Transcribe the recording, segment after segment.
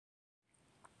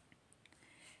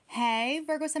Hey,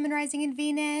 Virgo, Sun, Rising, and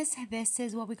Venus. This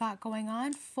is what we got going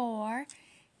on for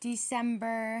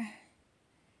December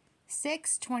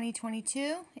 6,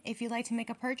 2022. If you'd like to make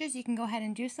a purchase, you can go ahead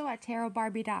and do so at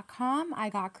TAROTBARBIE.com. I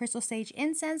got crystal sage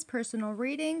incense, personal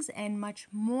readings, and much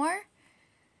more.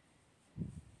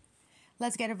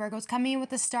 Let's get it, Virgos. Coming in with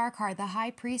the Star card, the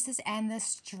High Priestess, and the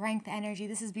Strength energy.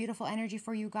 This is beautiful energy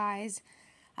for you guys.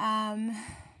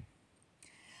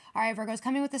 All right, Virgos,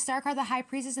 coming with the Star card, the High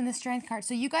Priestess, and the Strength card.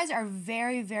 So you guys are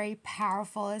very, very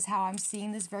powerful is how I'm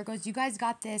seeing this, Virgos. You guys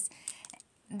got this,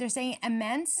 they're saying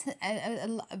immense,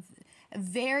 a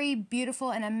very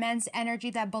beautiful and immense energy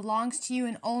that belongs to you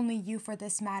and only you for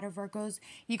this matter, Virgos.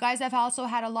 You guys have also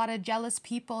had a lot of jealous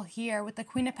people here with the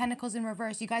Queen of Pentacles in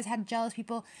reverse. You guys had jealous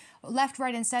people left,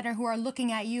 right, and center who are looking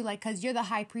at you like, because you're the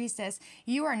High Priestess.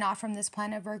 You are not from this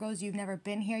planet, Virgos. You've never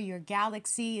been here. Your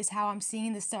galaxy is how I'm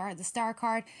seeing the Star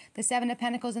card, the Seven of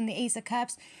Pentacles, and the Ace of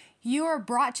Cups. You are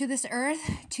brought to this earth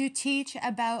to teach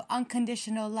about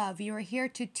unconditional love. You are here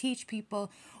to teach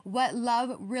people what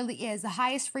love really is. The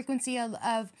highest frequency of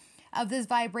this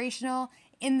vibrational,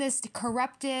 in this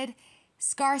corrupted,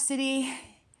 scarcity,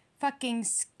 fucking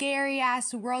scary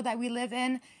ass world that we live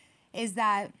in, is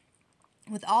that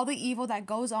with all the evil that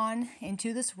goes on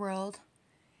into this world,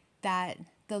 that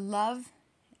the love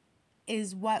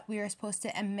is what we are supposed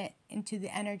to emit into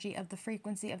the energy of the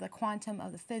frequency of the quantum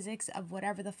of the physics of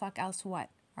whatever the fuck else what.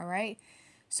 All right.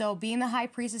 So being the High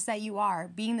Priestess that you are,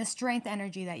 being the Strength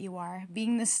energy that you are,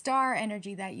 being the Star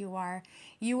energy that you are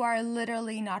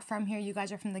literally not from here. You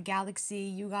guys are from the galaxy.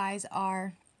 You guys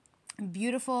are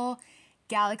beautiful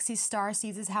galaxy star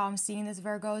seeds is how I'm seeing this,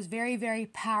 Virgos. Very, very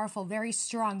powerful, very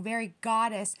strong, very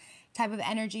goddess type of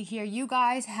energy here. You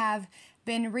guys have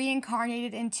been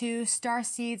reincarnated into star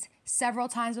seeds several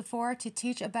times before to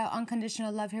teach about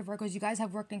unconditional love here, Virgos. You guys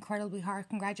have worked incredibly hard.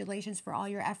 Congratulations for all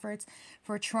your efforts,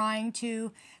 for trying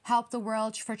to help the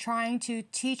world, for trying to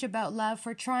teach about love,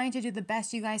 for trying to do the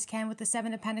best you guys can with the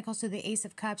Seven of Pentacles to the Ace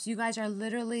of Cups. You guys are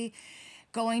literally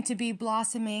going to be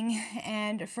blossoming,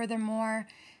 and furthermore,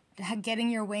 getting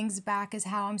your wings back is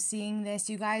how I'm seeing this.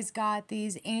 You guys got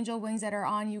these angel wings that are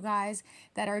on you guys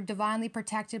that are divinely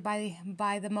protected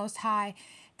by the Most High,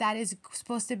 that is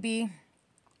supposed to be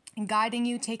guiding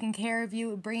you, taking care of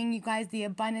you, bringing you guys the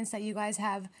abundance that you guys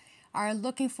are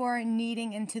looking for,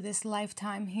 needing into this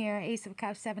lifetime here. Ace of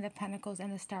Cups, Seven of Pentacles,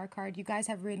 and the Star card. You guys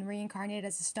have been reincarnated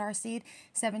as a star seed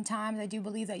 7 times. I do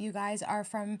believe that you guys are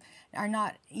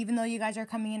not, even though you guys are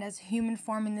coming in as human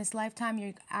form in this lifetime,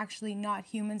 you're actually not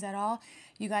humans at all.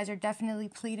 You guys are definitely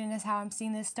pleading is how I'm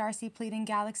seeing this. Star seed, pleading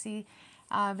galaxy.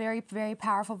 Very, very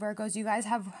powerful, Virgos. You guys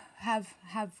have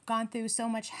gone through so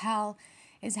much hell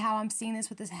is how I'm seeing this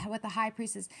with the High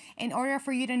Priestess. In order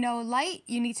for you to know light,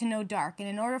 you need to know dark, and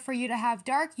in order for you to have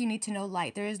dark, you need to know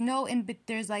light. There's no in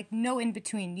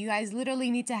between. You guys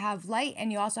literally need to have light,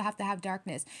 and you also have to have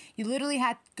darkness. You literally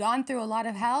had gone through a lot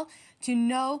of hell to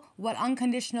know what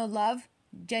unconditional love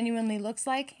genuinely looks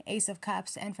like. Ace of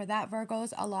Cups. And for that,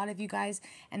 Virgos, a lot of you guys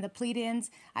and the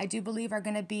Pleiadians, I do believe, are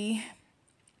going to be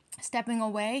stepping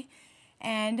away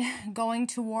and going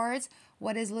towards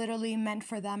what is literally meant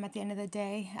for them at the end of the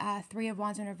day. 3 of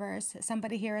Wands in reverse.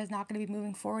 Somebody here is not going to be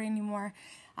moving forward anymore.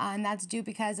 And that's due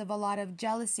because of a lot of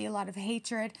jealousy, a lot of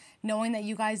hatred, knowing that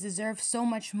you guys deserve so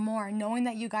much more, knowing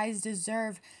that you guys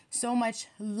deserve so much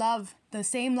love, the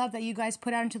same love that you guys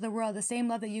put out into the world, the same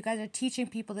love that you guys are teaching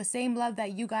people, the same love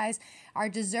that you guys are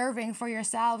deserving for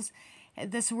yourselves.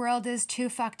 This world is too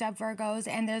fucked up, Virgos,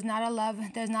 and there's not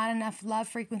enough love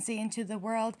frequency into the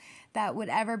world that would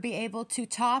ever be able to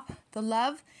top the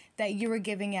love that you were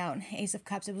giving out. Ace of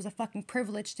Cups. It was a fucking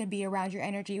privilege to be around your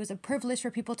energy. It was a privilege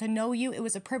for people to know you. It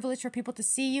was a privilege for people to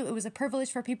see you. It was a privilege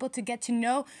for people to get to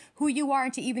know who you are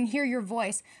and to even hear your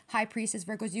voice. High Priestess,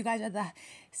 Virgos. You guys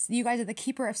are the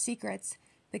keeper of secrets.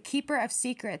 The keeper of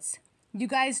secrets. You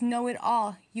guys know it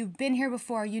all. You've been here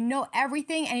before. You know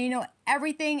everything, and you know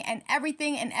everything and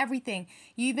everything and everything.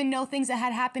 You even know things that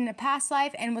had happened in a past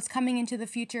life and what's coming into the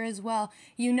future as well.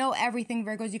 You know everything,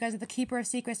 Virgos. You guys are the keeper of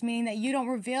secrets, meaning that you don't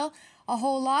reveal a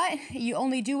whole lot. You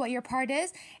only do what your part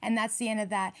is, and that's the end of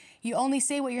that. You only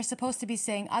say what you're supposed to be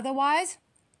saying. Otherwise,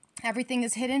 everything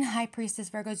is hidden. High Priestess,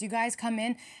 Virgos. You guys come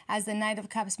in as the Knight of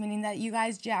Cups, meaning that you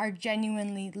guys are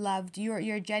genuinely loved.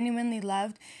 You're genuinely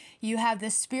loved. You have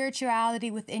this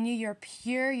spirituality within you. You're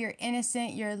pure, you're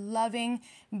innocent, you're loving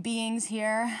beings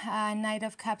here. Knight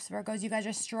of Cups, Virgos. You guys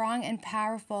are strong and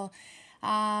powerful.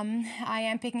 I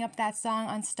am picking up that song,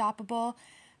 Unstoppable.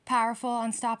 Powerful,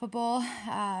 unstoppable.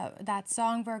 That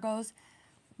song, Virgos.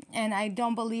 And I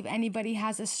don't believe anybody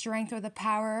has the strength or the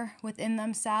power within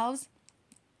themselves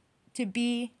to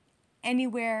be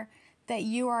anywhere that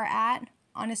you are at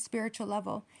on a spiritual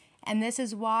level. And this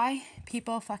is why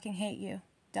people fucking hate you.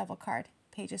 Devil card,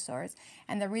 Page of Swords.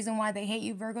 And the reason why they hate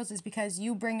you, Virgos, is because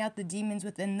you bring out the demons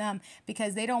within them,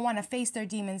 because they don't want to face their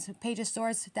demons. Page of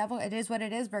Swords, Devil, it is what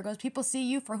it is, Virgos. People see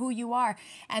you for who you are,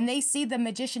 and they see the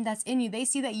magician that's in you. They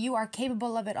see that you are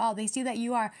capable of it all. They see that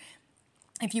you are,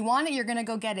 if you want it, you're going to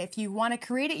go get it. If you want to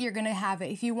create it, you're going to have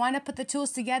it. If you want to put the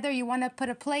tools together, you want to put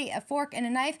a plate, a fork, and a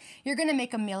knife, you're going to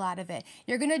make a meal out of it.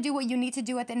 You're going to do what you need to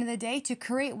do at the end of the day to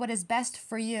create what is best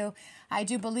for you. I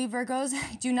do believe, Virgos,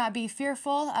 do not be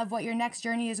fearful of what your next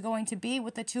journey is going to be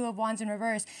with the Two of Wands in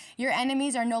reverse. Your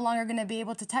enemies are no longer going to be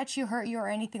able to touch you, hurt you, or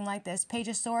anything like this. Page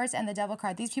of Swords and the Devil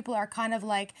card. These people are kind of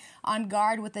like on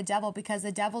guard with the devil, because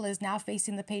the devil is now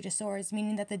facing the Page of Swords,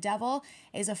 meaning that the devil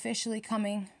is officially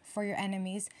coming for your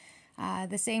enemies.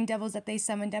 The same devils that they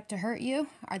summoned up to hurt you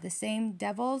are the same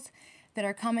devils that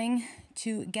are coming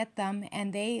to get them,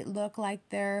 and they look like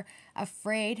they're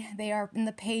afraid. They are in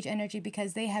the Page energy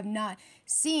because they have not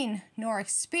seen nor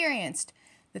experienced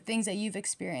the things that you've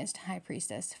experienced, High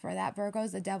Priestess. For that,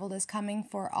 Virgos, the devil is coming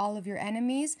for all of your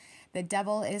enemies. The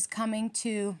devil is coming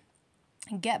to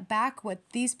get back what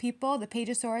these people, the Page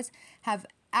of Swords, have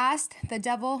asked the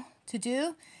devil to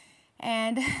do.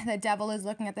 And the devil is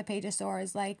looking at the Page of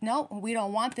Swords like, no, we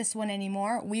don't want this one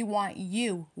anymore. We want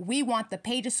you. We want the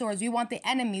Page of Swords. We want the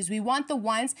enemies. We want the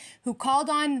ones who called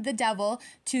on the devil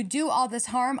to do all this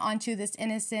harm onto this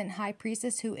innocent High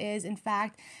Priestess, who is, in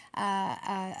fact,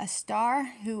 a star,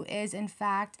 who is, in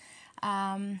fact,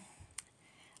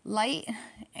 light.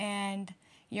 And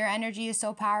your energy is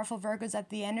so powerful, Virgos, that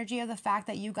the energy of the fact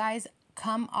that you guys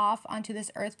come off onto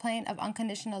this earth plane of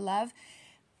unconditional love,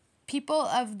 people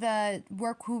of the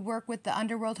who work with the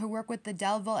underworld, who work with the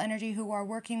devil energy, who are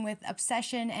working with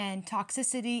obsession and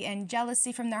toxicity and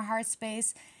jealousy from their heart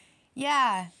space,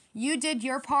 yeah, you did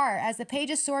your part. As the Page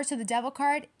of Swords to the Devil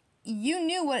card, you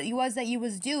knew what it was that you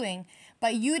was doing,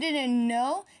 but you didn't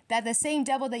know that the same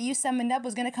devil that you summoned up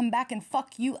was going to come back and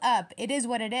fuck you up. It is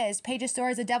what it is. Page of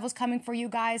Swords, the devil's coming for you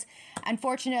guys.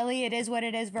 Unfortunately, it is what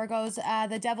it is, Virgos.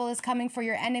 The devil is coming for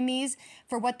your enemies,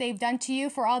 for what they've done to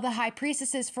you, for all the High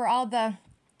Priestesses, for all the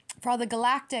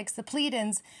Galactics, the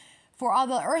Pleiadians, for all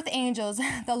the Earth Angels,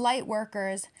 the Light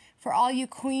Workers, for all you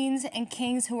queens and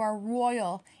kings who are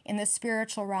royal in the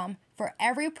spiritual realm, for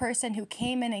every person who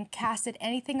came in and casted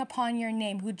anything upon your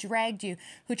name, who dragged you,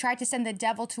 who tried to send the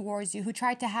devil towards you, who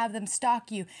tried to have them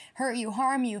stalk you, hurt you,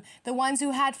 harm you, the ones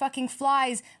who had fucking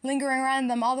flies lingering around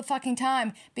them all the fucking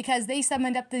time because they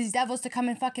summoned up these devils to come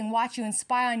and fucking watch you and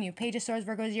spy on you. Page of Swords,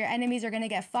 Virgos, your enemies are going to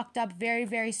get fucked up very,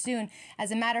 very soon.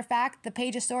 As a matter of fact, the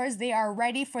Page of Swords, they are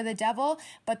ready for the devil,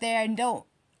 but they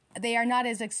are not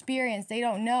as experienced. They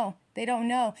don't know. They don't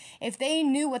know. If they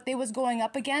knew what they was going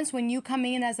up against when you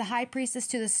coming in as the High Priestess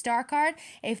to the Star card,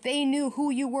 if they knew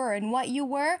who you were and what you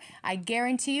were, I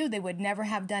guarantee you they would never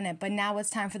have done it. But now it's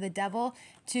time for the devil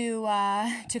to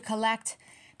collect.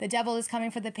 The devil is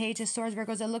coming for the Page of Swords,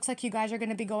 Virgos. It looks like you guys are going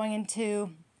to be going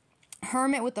into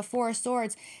Hermit with the Four of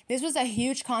Swords. This was a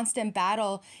huge constant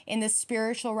battle in the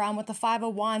spiritual realm with the Five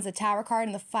of Wands, the Tower card,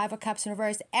 and the Five of Cups in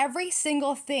reverse. Every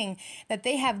single thing that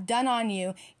they have done on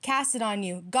you, casted on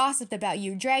you, gossiped about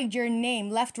you, dragged your name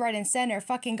left, right, and center,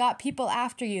 fucking got people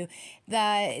after you.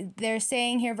 They're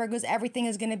saying here, Virgos, everything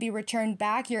is going to be returned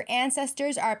back. Your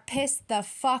ancestors are pissed the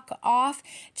fuck off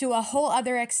to a whole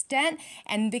other extent.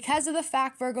 And because of the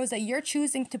fact, Virgos, that you're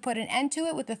choosing to put an end to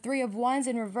it with the Three of Wands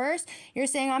in reverse, you're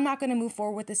saying, I'm not going to move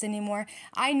forward with this anymore.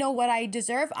 I know what I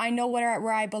deserve. I know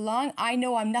where I belong. I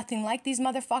know I'm nothing like these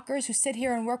motherfuckers who sit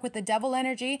here and work with the devil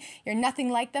energy. You're nothing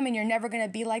like them, and you're never going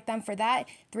to be like them for that.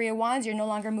 Three of Wands, you're no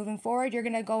longer moving forward. You're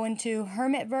going to go into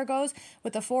Hermit, Virgos,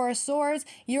 with the Four of Swords.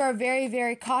 You are very,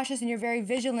 very cautious, and you're very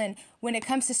vigilant when it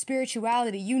comes to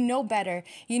spirituality. You know better.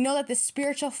 You know that the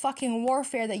spiritual fucking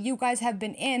warfare that you guys have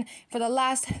been in for the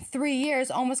last 3 years,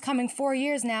 almost coming 4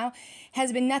 years now,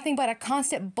 has been nothing but a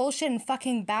constant bullshit and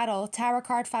fucking battle. Tower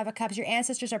card, Five of Cups. Your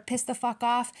ancestors are pissed the fuck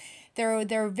off.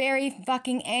 They're very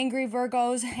fucking angry,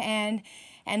 Virgos,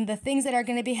 and the things that are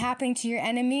going to be happening to your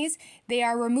enemies, they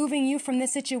are removing you from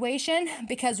this situation,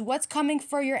 because what's coming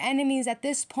for your enemies at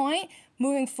this point,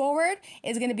 moving forward,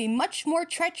 is going to be much more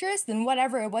treacherous than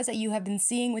whatever it was that you have been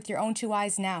seeing with your own two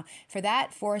eyes now. For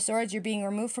that, Four of Swords, you're being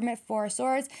removed from it. Four of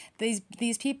Swords, these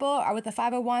people are with the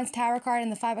Five of Wands, Tower card,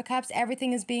 and the Five of Cups.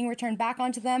 Everything is being returned back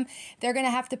onto them. They're going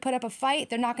to have to put up a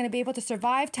fight. They're not going to be able to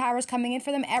survive. Tower's coming in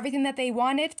for them. Everything that they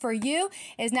wanted for you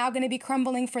is now going to be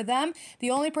crumbling for them.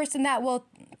 The only person that will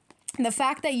The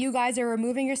fact that you guys are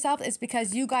removing yourself is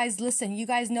because you guys listen. You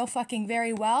guys know fucking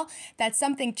very well that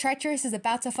something treacherous is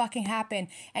about to fucking happen.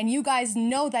 And you guys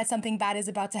know that something bad is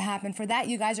about to happen. For that,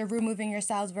 you guys are removing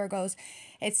yourselves, Virgos.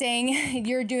 It's saying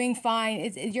you're doing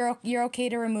fine. You're okay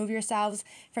to remove yourselves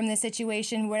from this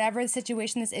situation. Whatever the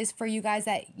situation this is for you guys,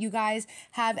 that you guys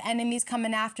have enemies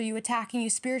coming after you, attacking you,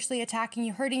 spiritually attacking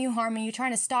you, hurting you, harming you,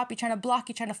 trying to stop you, trying to block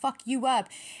you, trying to fuck you up.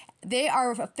 They are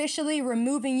officially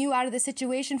removing you out of the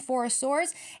situation. Four of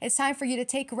Swords. It's time for you to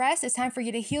take rest. It's time for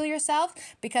you to heal yourself,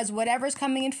 because whatever's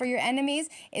coming in for your enemies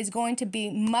is going to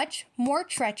be much more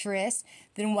treacherous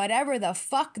than whatever the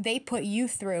fuck they put you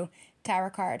through. Tower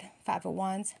card, Five of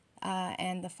Wands.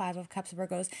 And the Five of Cups,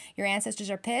 Virgos. Your ancestors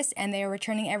are pissed and they are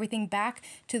returning everything back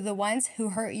to the ones who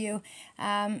hurt you.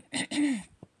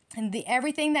 And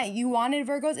everything that you wanted,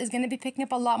 Virgos, is going to be picking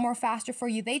up a lot more faster for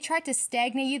you. They tried to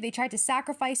stagnate you. They tried to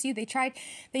sacrifice you. They tried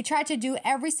to do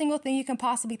every single thing you can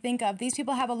possibly think of. These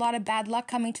people have a lot of bad luck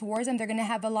coming towards them. They're going to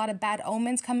have a lot of bad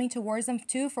omens coming towards them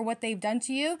too for what they've done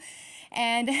to you.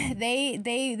 And they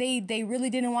really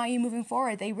didn't want you moving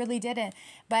forward. They really didn't.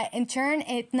 But in turn,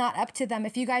 it's not up to them.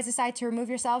 If you guys decide to remove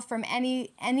yourself from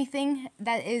anything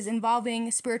that is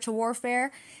involving spiritual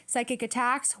warfare, psychic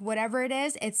attacks, whatever it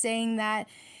is, it's saying that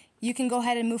you can go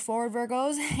ahead and move forward,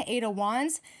 Virgos. Eight of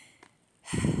Wands.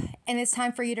 And it's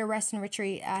time for you to rest and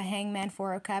retreat. Hangman,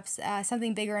 Four of Cups.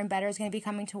 Something bigger and better is going to be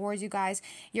coming towards you guys.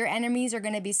 Your enemies are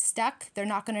going to be stuck. They're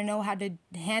not going to know how to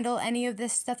handle any of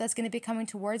this stuff that's going to be coming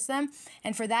towards them.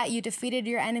 And for that, you defeated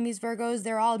your enemies, Virgos.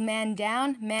 They're all man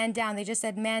down, man down. They just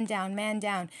said man down, man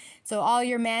down. So all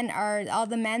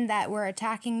the men that were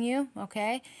attacking you,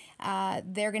 okay,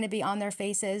 they're going to be on their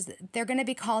faces. They're going to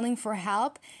be calling for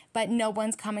help, but no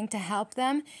one's coming to help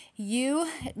them. You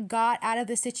got out of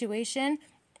the situation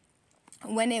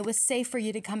when it was safe for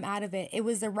you to come out of it. It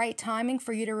was the right timing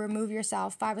for you to remove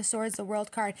yourself. Five of Swords, the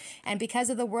World card. And because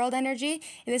of the World energy,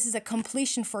 this is a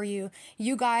completion for you.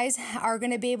 You guys are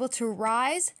going to be able to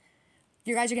rise.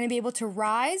 You guys are going to be able to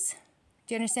rise.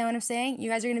 Do you understand what I'm saying? You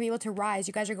guys are going to be able to rise.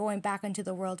 You guys are going back into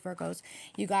the world, Virgos.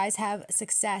 You guys have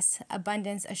success,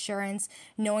 abundance, assurance,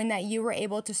 knowing that you were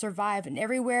able to survive. And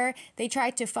everywhere they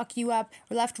tried to fuck you up,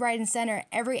 left, right, and center,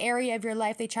 every area of your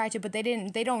life they tried to, but they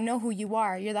didn't. They don't know who you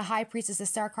are. You're the High Priestess, the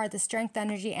Star card, the Strength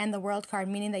energy, and the World card,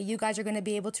 meaning that you guys are going to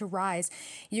be able to rise.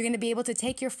 You're going to be able to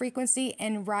take your frequency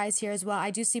and rise here as well.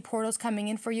 I do see portals coming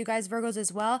in for you guys, Virgos,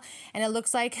 as well. And it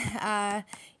looks like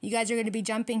you guys are going to be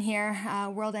jumping here,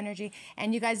 World energy.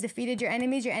 And you guys defeated your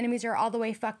enemies. Your enemies are all the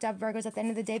way fucked up, Virgos. At the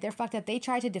end of the day, they're fucked up. They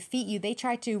tried to defeat you. They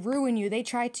tried to ruin you. They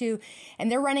tried to,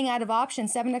 and they're running out of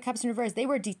options. Seven of Cups in reverse. They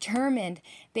were determined.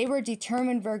 They were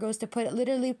determined, Virgos, to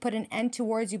literally put an end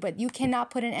towards you. But you cannot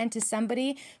put an end to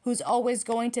somebody who's always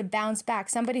going to bounce back.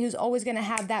 Somebody who's always going to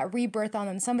have that rebirth on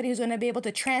them. Somebody who's going to be able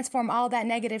to transform all that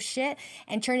negative shit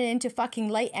and turn it into fucking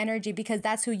light energy, because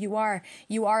that's who you are.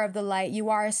 You are of the light. You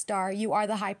are a star. You are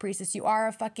the High Priestess. You are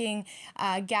a fucking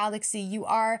galaxy. You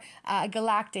are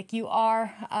galactic. You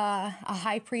are a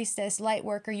High Priestess, light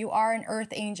worker. You are an earth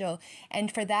angel.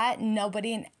 And for that,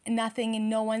 nobody and nothing and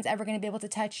no one's ever going to be able to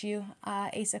touch you.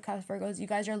 Ace of Cups, Virgos. You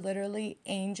guys are literally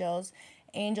angels.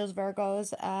 Angels,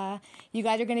 Virgos. You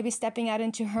guys are going to be stepping out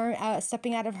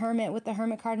of Hermit with the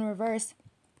Hermit card in reverse.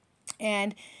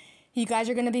 And you guys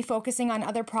are going to be focusing on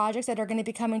other projects that are going to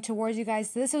be coming towards you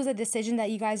guys. This was a decision that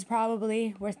you guys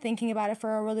probably were thinking about it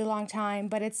for a really long time,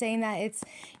 but it's saying that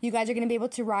you guys are going to be able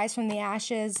to rise from the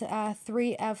ashes.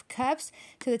 Three of Cups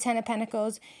to the Ten of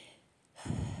Pentacles.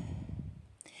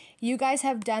 You guys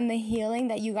have done the healing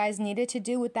that you guys needed to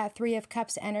do with that Three of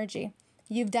Cups energy.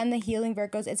 You've done the healing,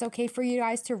 Virgos. It's okay for you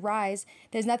guys to rise.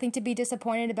 There's nothing to be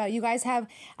disappointed about. You guys are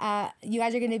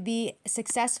going to be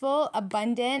successful,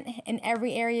 abundant in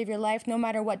every area of your life, no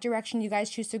matter what direction you guys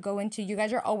choose to go into. You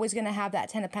guys are always going to have that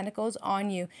Ten of Pentacles on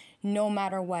you, no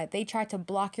matter what. They tried to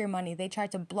block your money. They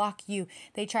tried to block you.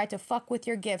 They tried to fuck with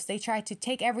your gifts. They tried to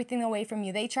take everything away from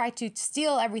you. They tried to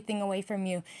steal everything away from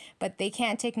you. But they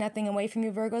can't take nothing away from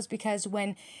you, Virgos, because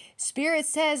when Spirit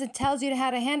says and tells you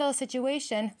how to handle a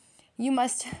situation, you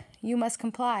must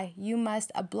comply. You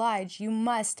must oblige. You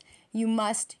must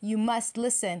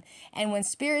listen. And when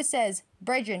Spirit says,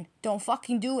 brethren, don't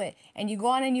fucking do it, and you go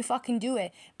on and you fucking do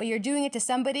it, but you're doing it to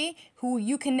somebody who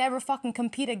you can never fucking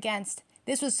compete against.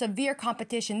 This was severe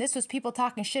competition. This was people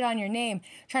talking shit on your name,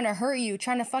 trying to hurt you,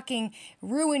 trying to fucking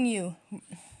ruin you,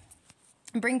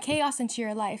 bring chaos into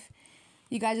your life.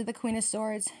 You guys are the Queen of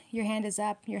Swords. Your hand is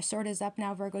up. Your sword is up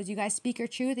now, Virgos. You guys speak your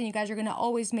truth, and you guys are going to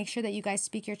always make sure that you guys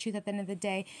speak your truth at the end of the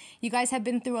day. You guys have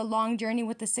been through a long journey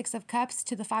with the Six of Cups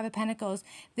to the Five of Pentacles.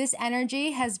 This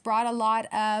energy has brought a lot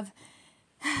of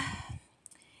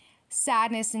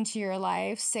sadness into your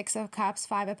life. 6 of Cups,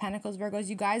 5 of Pentacles, Virgos.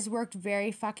 You guys worked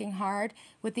very fucking hard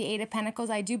with the 8 of Pentacles.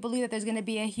 I do believe that there's going to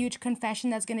be a huge confession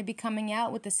that's going to be coming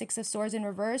out with the 6 of Swords in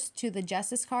reverse to the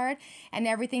Justice card, and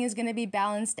everything is going to be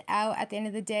balanced out at the end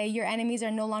of the day. Your enemies are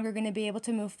no longer going to be able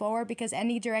to move forward, because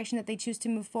any direction that they choose to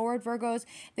move forward, Virgos,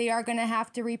 they are going to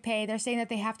have to repay. They're saying that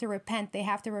they have to repent. They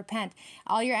have to repent.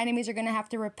 All your enemies are going to have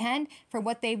to repent for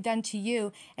what they've done to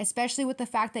you, especially with the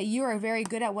fact that you are very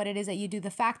good at what it is that you do. The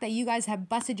fact that you guys have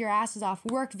busted your asses off,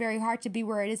 worked very hard to be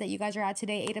where it is that you guys are at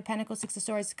today. 8 of Pentacles, 6 of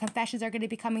Swords. Confessions are going to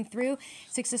be coming through.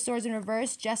 6 of Swords in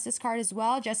reverse. Justice card as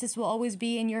well. Justice will always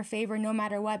be in your favor no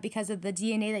matter what, because of the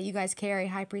DNA that you guys carry.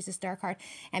 High Priestess, Star card.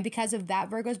 And because of that,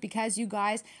 Virgos, because you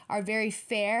guys are very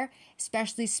fair,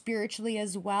 especially spiritually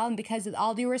as well, and because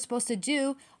all you were supposed to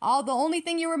do, the only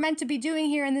thing you were meant to be doing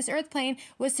here in this earth plane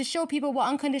was to show people what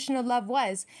unconditional love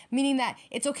was, meaning that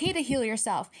it's okay to heal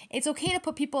yourself. It's okay to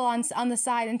put people on the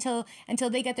side until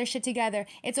they get their shit together.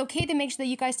 It's okay to make sure that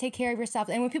you guys take care of yourself.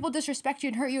 And when people disrespect you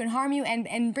and hurt you and harm you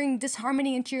and bring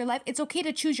disharmony into your life, it's okay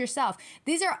to choose yourself.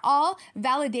 These are all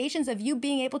validations of you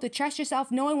being able to trust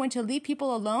yourself, knowing when to leave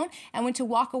people alone and when to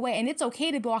walk away. And it's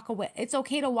okay to walk away. It's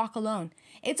okay to walk alone.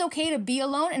 It's okay to be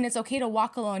alone, and it's okay to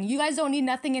walk alone. You guys don't need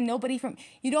nothing and nobody from,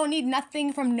 you don't need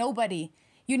nothing from nobody.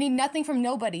 You need nothing from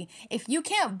nobody. If you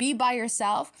can't be by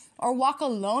yourself or walk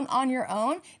alone on your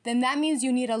own, then that means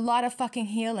you need a lot of fucking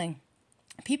healing.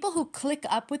 People who click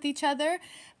up with each other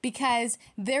because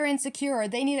they're insecure or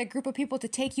they need a group of people to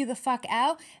take you the fuck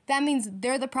out, that means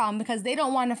they're the problem, because they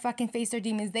don't want to fucking face their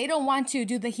demons. They don't want to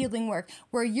do the healing work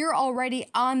where you're already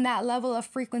on that level of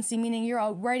frequency, meaning you're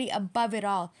already above it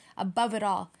all, above it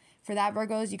all. For that,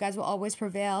 Virgos, you guys will always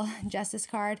prevail. Justice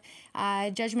card.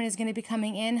 Judgment is going to be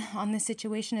coming in on this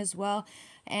situation as well.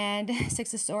 And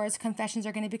 6 of Swords, confessions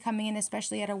are going to be coming in,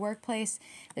 especially at a workplace.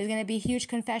 There's going to be huge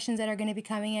confessions that are going to be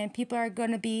coming in. People are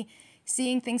going to be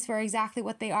seeing things for exactly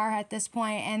what they are at this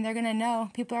point, and they're going to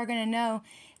know, people are going to know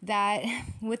that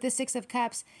with the 6 of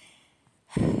Cups,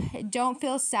 don't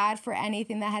feel sad for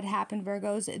anything that had happened,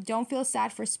 Virgos. Don't feel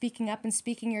sad for speaking up and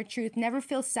speaking your truth. Never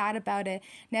feel sad about it.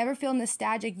 Never feel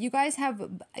nostalgic. You guys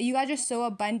are so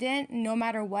abundant no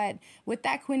matter what. With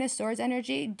that Queen of Swords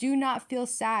energy, do not feel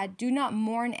sad. Do not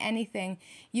mourn anything.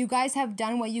 You guys have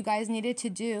done what you guys needed to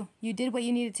do. You did what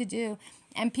you needed to do.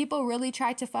 And people really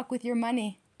tried to fuck with your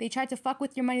money. They tried to fuck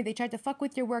with your money. They tried to fuck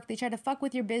with your work. They tried to fuck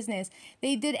with your business.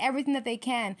 They did everything that they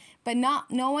can, but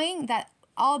not knowing that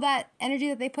all that energy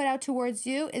that they put out towards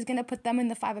you is going to put them in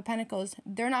the 5 of Pentacles.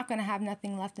 They're not going to have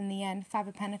nothing left in the end. 5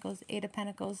 of Pentacles, 8 of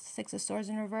Pentacles, 6 of Swords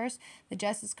in reverse, the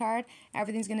Justice card.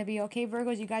 Everything's going to be okay,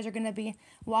 Virgos. You guys are going to be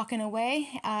walking away.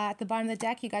 At the bottom of the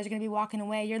deck, you guys are going to be walking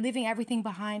away. You're leaving everything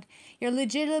behind. You're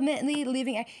legitimately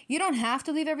leaving. You don't have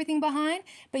to leave everything behind,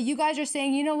 but you guys are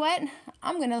saying, you know what?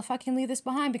 I'm going to fucking leave this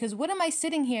behind, because what am I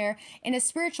sitting here in a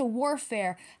spiritual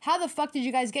warfare? How the fuck did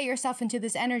you guys get yourself into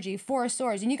this energy? 4 of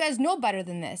Swords. And you guys know better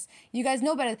than this. You guys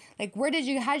know better. Like, how did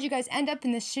you guys end up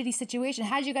in this shitty situation?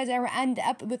 How did you guys ever end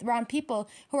up around people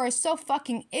who are so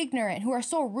fucking ignorant, who are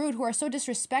so rude, who are so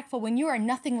disrespectful when you are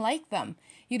nothing like them?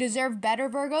 You deserve better,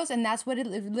 Virgos, and that's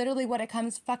literally what it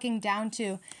comes fucking down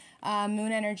to.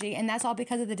 Moon energy. And that's all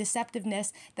because of the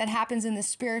deceptiveness that happens in the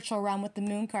spiritual realm with the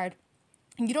Moon card.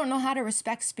 You don't know how to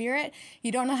respect spirit.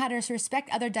 You don't know how to respect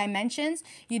other dimensions.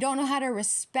 You don't know how to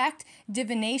respect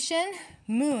divination.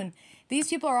 Moon. These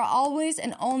people are always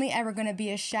and only ever going to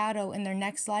be a shadow in their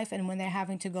next life, and when they're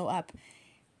having to go up.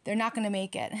 They're not going to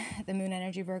make it. The Moon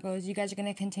energy, Virgos. You guys are going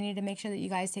to continue to make sure that you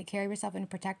guys take care of yourself and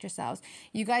protect yourselves.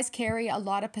 You guys carry a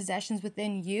lot of possessions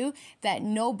within you that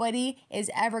nobody is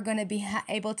ever going to be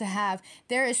able to have.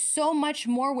 There is so much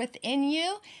more within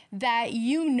you that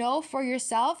you know for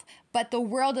yourself, but the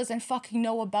world doesn't fucking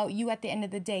know about you at the end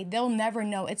of the day. They'll never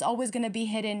know. It's always going to be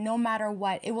hidden no matter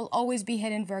what. It will always be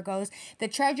hidden, Virgos. The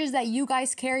treasures that you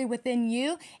guys carry within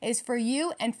you is for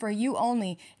you and for you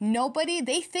only. Nobody,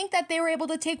 they think that they were able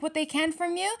to take what they can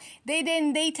from you. They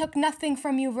didn't. They took nothing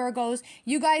from you, Virgos.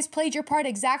 You guys played your part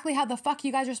exactly how the fuck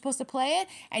you guys are supposed to play it,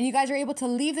 and you guys are able to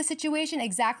leave the situation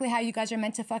exactly how you guys are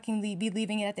meant to fucking be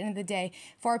leaving it at the end of the day.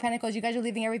 4 of Pentacles, you guys are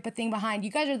leaving everything behind. You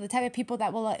guys are the type of people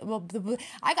that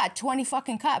I got 20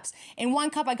 fucking cups. In one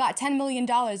cup, I got $10 million.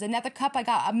 Another cup, I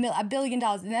got $1 billion.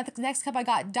 The next cup, I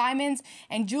got diamonds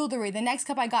and jewelry. The next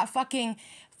cup, I got fucking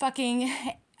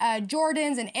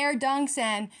Jordans and Air Dunks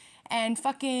and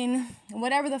fucking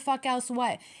whatever the fuck else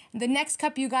what. The next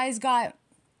cup, you guys got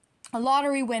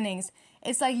lottery winnings.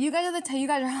 It's like you guys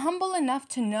are humble enough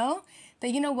to know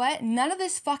that, you know what? None of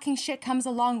this fucking shit comes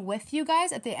along with you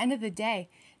guys at the end of the day.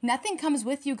 Nothing comes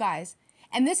with you guys.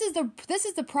 And this is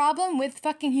the problem with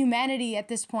fucking humanity at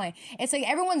this point. It's like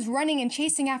everyone's running and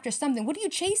chasing after something. What are you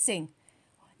chasing?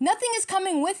 Nothing is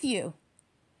coming with you.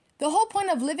 The whole point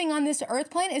of living on this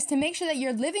earth plane is to make sure that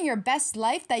you're living your best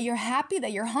life, that you're happy,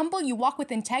 that you're humble, you walk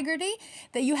with integrity,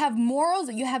 that you have morals,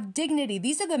 that you have dignity.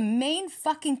 These are the main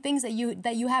fucking things that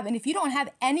you have. And if you don't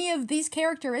have any of these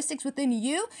characteristics within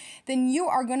you, then you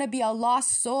are going to be a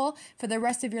lost soul for the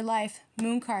rest of your life.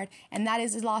 Moon card. And that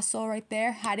is a lost soul right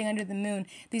there, hiding under the moon.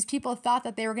 These people thought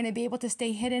that they were going to be able to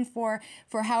stay hidden for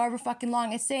however fucking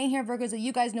long. It's saying here, Virgos, that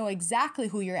you guys know exactly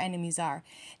who your enemies are.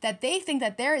 That they think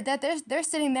that they're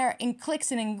sitting there in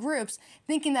cliques and in groups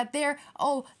thinking that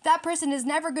that person is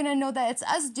never going to know that it's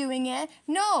us doing it.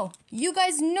 No, you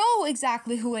guys know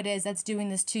exactly who it is that's doing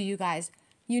this to you guys.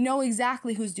 You know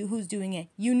exactly who's doing it.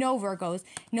 You know, Virgos.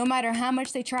 No matter how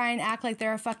much they try and act like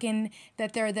they're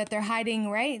that they're hiding,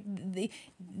 right?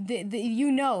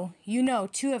 You know,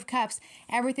 Two of Cups.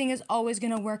 Everything is always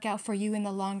going to work out for you in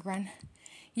the long run.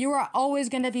 You are always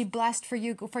going to be blessed for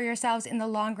yourselves in the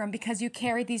long run because you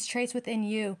carry these traits within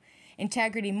you.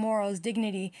 Integrity, morals,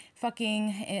 dignity,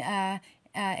 fucking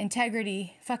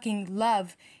integrity, fucking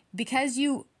love. Because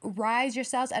you rise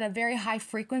yourselves at a very high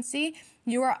frequency,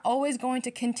 you are always going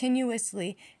to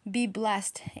continuously be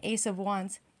blessed. Ace of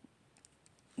Wands.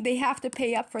 They have to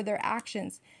pay up for their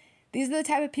actions. These are the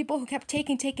type of people who kept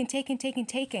taking.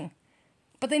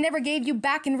 But they never gave you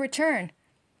back in return.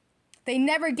 They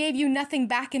never gave you nothing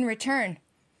back in return.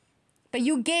 But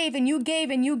you gave and you gave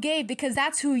and you gave because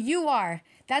that's who you are.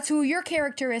 That's who your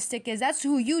characteristic is. That's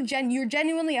who you're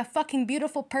genuinely a fucking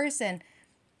beautiful person.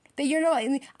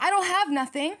 That I don't have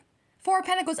nothing. Four of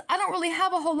Pentacles, I don't really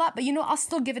have a whole lot, but I'll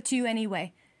still give it to you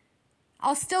anyway.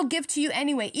 I'll still give to you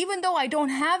anyway. Even though I don't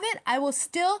have it, I will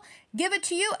still give it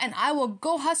to you and I will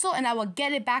go hustle and I will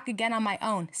get it back again on my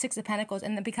own. Six of Pentacles.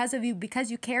 And then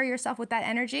because you carry yourself with that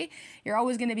energy, you're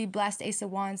always going to be blessed. Ace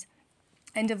of Wands.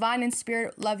 And divine and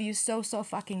spirit love you so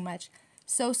fucking much.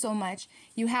 So much.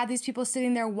 You have these people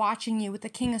sitting there watching you with the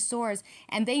King of Swords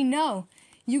and they know.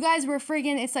 You guys were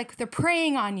friggin', it's like they're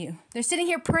preying on you. They're sitting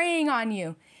here preying on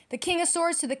you. The King of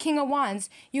Swords to the King of Wands.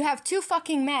 You have two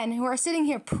fucking men who are sitting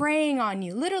here preying on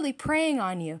you. Literally preying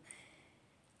on you.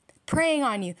 Preying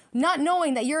on you. Not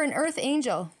knowing that you're an earth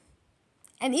angel.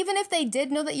 And even if they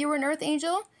did know that you were an earth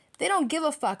angel, they don't give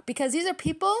a fuck. Because these are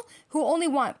people who only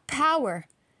want power.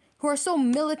 Who are so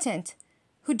militant.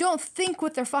 Who don't think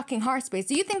with their fucking heart space.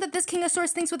 Do you think that this King of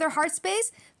Swords thinks with their heart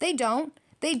space? They don't.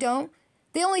 They don't.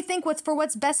 They only think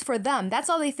what's best for them. That's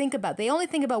all they think about. They only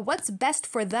think about what's best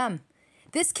for them.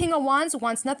 This King of Wands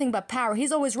wants nothing but power.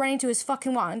 He's always running to his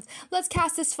fucking wands. Let's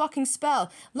cast this fucking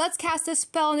spell. Let's cast this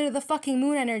spell into the fucking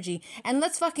moon energy. And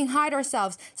let's fucking hide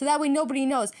ourselves so that way nobody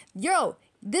knows. Yo,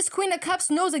 this Queen of Cups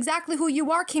knows exactly who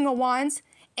you are, King of Wands.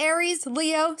 Aries,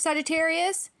 Leo,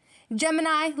 Sagittarius,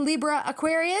 Gemini, Libra,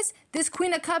 Aquarius. This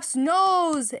Queen of Cups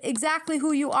knows exactly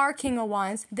who you are, King of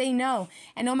Wands. They know.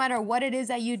 And no matter what it is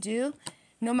that you do,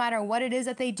 no matter what it is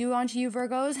that they do onto you,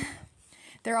 Virgos,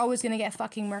 they're always going to get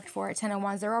fucking murked for it. Ten of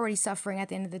Wands, they're already suffering at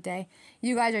the end of the day.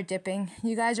 You guys are dipping.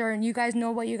 You guys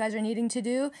know what you guys are needing to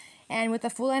do. And with the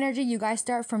full energy, you guys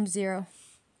start from zero.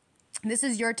 This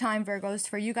is your time, Virgos,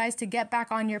 for you guys to get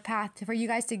back on your path, for you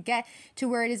guys to get to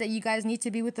where it is that you guys need to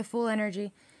be with the full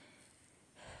energy.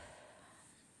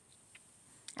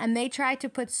 And they try to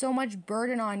put so much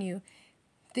burden on you.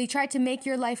 They tried to make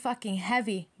your life fucking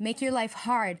heavy, make your life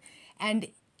hard. And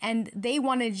they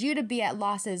wanted you to be at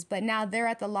losses, but now they're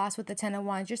at the loss with the Ten of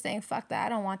Wands. You're saying, fuck that, I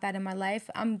don't want that in my life.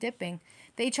 I'm dipping.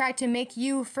 They tried to make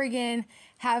you friggin'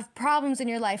 have problems in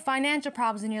your life, financial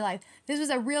problems in your life. This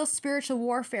was a real spiritual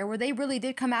warfare where they really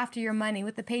did come after your money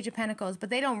with the Page of Pentacles,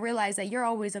 but they don't realize that you're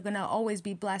always going to always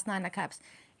be blessed, Nine of Cups.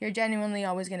 You're genuinely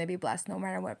always going to be blessed no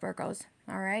matter what, Virgos.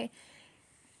 All right?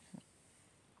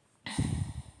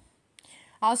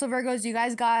 Also, Virgos, you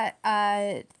guys got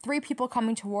 3 people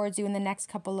coming towards you in the next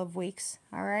couple of weeks,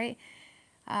 all right?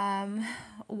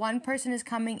 One person is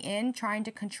coming in trying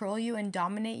to control you and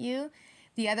dominate you.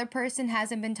 The other person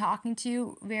hasn't been talking to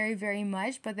you very, very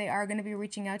much, but they are going to be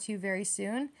reaching out to you very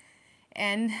soon.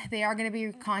 And they are going to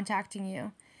be contacting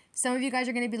you. Some of you guys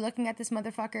are going to be looking at this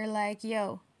motherfucker like,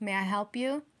 yo, may I help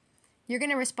you? You're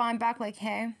going to respond back like,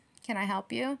 hey, can I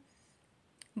help you?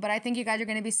 But I think you guys are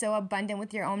going to be so abundant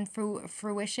with your own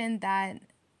fruition that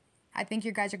I think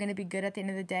you guys are going to be good at the end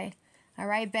of the day. All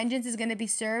right? Vengeance is going to be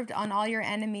served on all your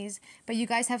enemies. But you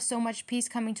guys have so much peace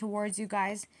coming towards you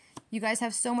guys. You guys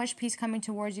have so much peace coming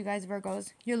towards you guys,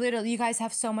 Virgos. You guys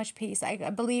have so much peace.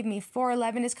 Believe me,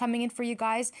 411 is coming in for you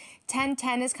guys.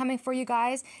 1010 is coming for you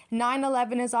guys.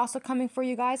 911 is also coming for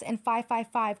you guys. And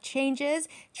 555. Changes,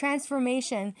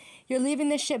 transformation. You're leaving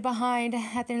this shit behind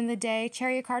at the end of the day.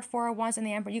 Chariot card, 401s, and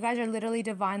the Emperor. You guys are literally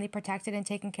divinely protected and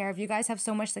taken care of. You guys have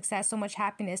so much success, so much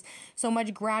happiness, so much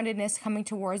groundedness coming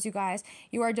towards you guys.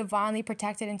 You are divinely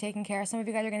protected and taken care of. Some of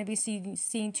you guys are going to be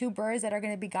seeing two birds that are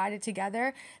going to be guided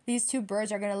together. These two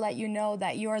birds are going to let you know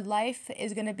that your life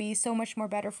is going to be so much more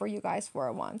better for you guys,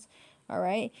 401s. All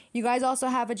right. You guys also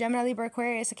have a Gemini, Libra,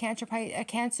 Aquarius, a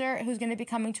Cancer who's going to be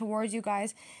coming towards you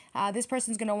guys. This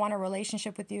person's going to want a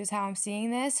relationship with you is how I'm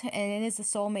seeing this. And it is a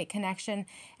soulmate connection.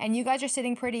 And you guys are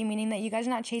sitting pretty, meaning that you guys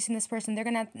are not chasing this person. They're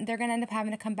going to end up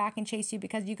having to come back and chase you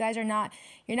because you guys are not,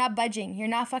 you're not budging. You're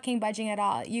not fucking budging at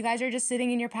all. You guys are just sitting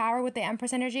in your power with the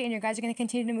Empress energy, and you guys are going to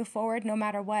continue to move forward no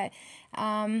matter what.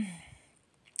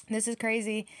 This is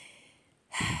crazy.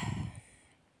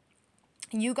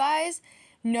 You guys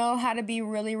know how to be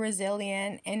really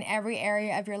resilient in every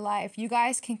area of your life. You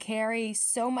guys can carry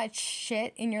so much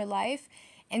shit in your life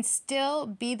and still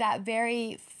be that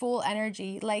very full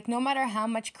energy. Like, no matter how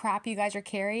much crap you guys are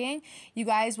carrying, you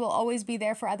guys will always be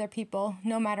there for other people,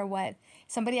 no matter what.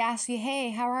 Somebody asks you, hey,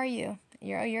 how are you?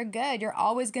 You're good. You're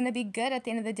always going to be good at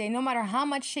the end of the day. No matter how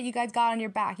much shit you guys got on your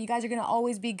back, you guys are going to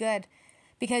always be good.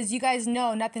 Because you guys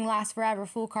know nothing lasts forever,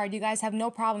 Fool card. You guys have no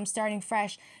problem starting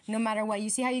fresh, no matter what. You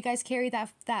see how you guys carry that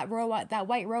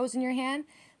white rose in your hand?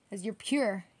 Because you're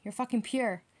pure. You're fucking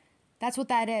pure. That's what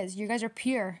that is. You guys are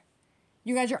pure.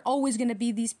 You guys are always going to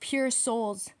be these pure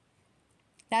souls.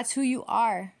 That's who you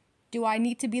are. Do I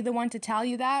need to be the one to tell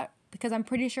you that? Because I'm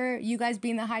pretty sure you guys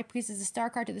being the High Priestess, the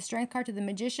Star card, to the Strength card, to the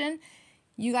Magician,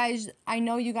 you guys, I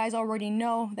know you guys already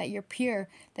know that you're pure,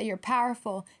 that you're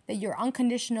powerful, that you're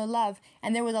unconditional love.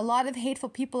 And there was a lot of hateful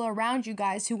people around you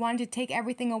guys who wanted to take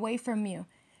everything away from you.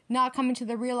 Not coming to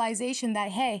the realization that,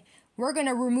 hey, we're going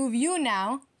to remove you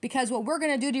now because what we're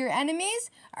going to do to your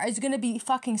enemies is going to be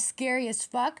fucking scary as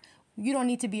fuck. You don't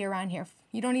need to be around here.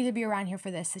 You don't need to be around here for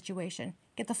this situation.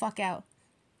 Get the fuck out.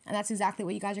 And that's exactly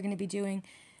what you guys are going to be doing.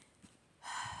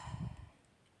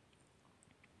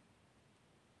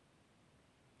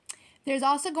 There's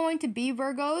also going to be,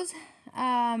 Virgos,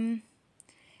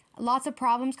 lots of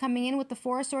problems coming in with the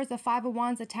Four of Swords, the Five of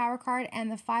Wands, the Tower card,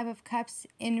 and the Five of Cups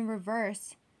in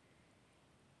reverse.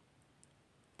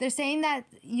 They're saying that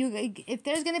if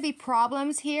there's going to be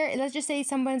problems here, let's just say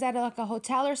someone's at a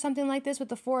hotel or something like this with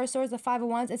the Four of Swords, the Five of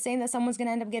Wands, it's saying that someone's going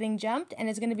to end up getting jumped, and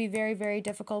it's going to be very, very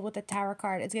difficult with the Tower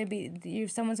card. It's going to be,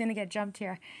 someone's going to get jumped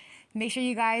here. Make sure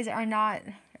you guys are not,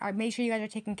 make sure you guys are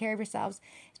taking care of yourselves,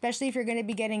 especially if you're going to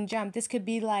be getting jumped. This could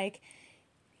be like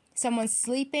someone's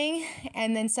sleeping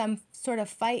and then some sort of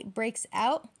fight breaks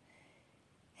out.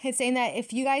 It's saying that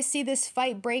if you guys see this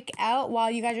fight break out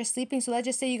while you guys are sleeping, so let's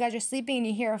just say you guys are sleeping and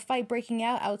you hear a fight breaking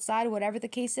out outside, whatever the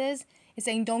case is, it's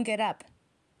saying don't get up.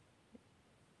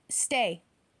 Stay.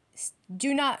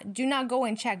 Do not go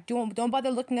and check. Don't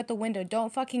bother looking at the window.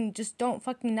 Don't fucking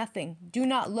nothing. Do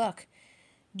not look.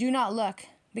 Do not look,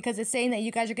 because it's saying that you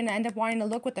guys are going to end up wanting to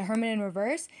look with the Hermit in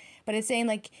reverse, but it's saying,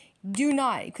 like, do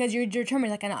not, because you're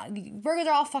determined, like, Virgos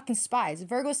are all fucking spies.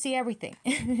 Virgos see everything.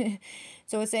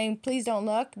 So it's saying, please don't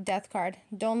look. Death card.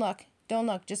 Don't look. Don't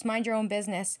look. Just mind your own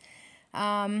business.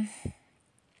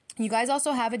 You guys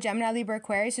also have a Gemini, Libra,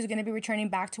 Aquarius who's going to be returning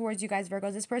back towards you guys,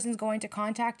 Virgos. This person's going to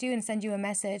contact you and send you a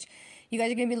message. You guys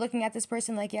are going to be looking at this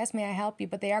person like, yes, may I help you?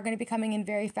 But they are going to be coming in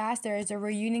very fast. There is a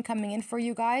reunion coming in for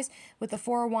you guys with the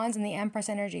Four of Wands and the Empress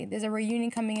energy. There's a reunion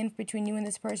coming in between you and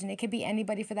this person. It could be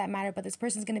anybody for that matter, but this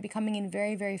person's going to be coming in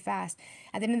very, very fast.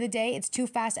 At the end of the day, it's two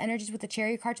fast energies with the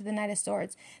Chariot card to the Knight of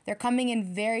Swords. They're coming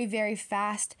in very, very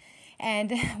fast.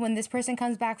 And when this person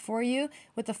comes back for you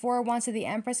with the Four of Wands to the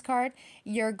Empress card,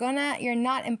 you're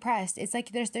not impressed. It's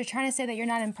like they're trying to say that you're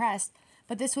not impressed.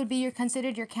 But this would be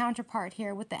considered your counterpart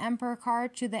here with the Emperor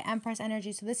card to the Empress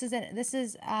energy. So this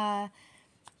is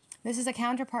a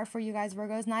counterpart for you guys,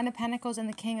 Virgos. Nine of Pentacles and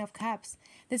the King of Cups.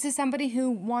 This is somebody who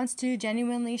wants to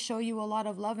genuinely show you a lot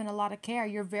of love and a lot of care.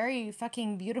 You're very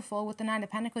fucking beautiful with the Nine of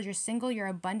Pentacles. You're single, you're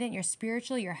abundant, you're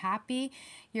spiritual, you're happy.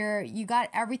 You got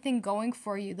everything going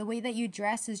for you. The way that you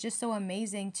dress is just so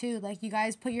amazing too. Like you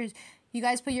guys put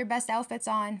your best outfits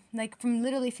on. Like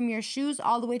literally from your shoes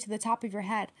all the way to the top of your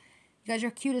head. You guys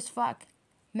are cute as fuck.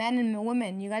 Men and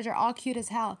women, you guys are all cute as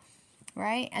hell.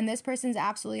 Right? And this person's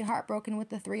absolutely heartbroken with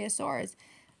the Three of Swords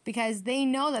because they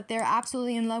know that they're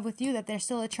absolutely in love with you, that they're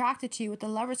still attracted to you with the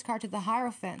Lover's card to the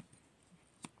Hierophant.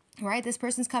 Right? This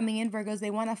person's coming in, Virgos. They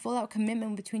want a full-out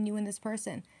commitment between you and this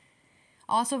person.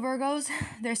 Also, Virgos,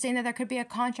 they're saying that there could be a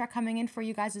contract coming in for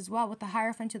you guys as well with the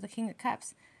Hierophant to the King of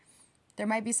Cups. There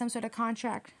might be some sort of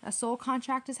contract. A soul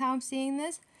contract is how I'm seeing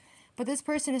this. But this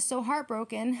person is so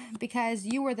heartbroken because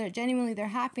you were genuinely their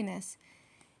happiness.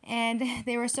 And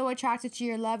they were so attracted to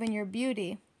your love and your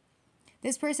beauty.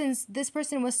 This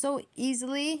person was so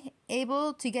easily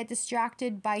able to get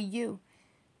distracted by you.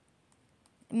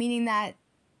 Meaning that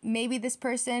maybe this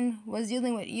person was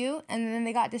dealing with you and then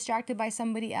they got distracted by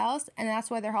somebody else, and that's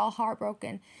why they're all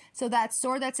heartbroken. So that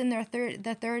sword that's in their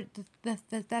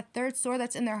that third sword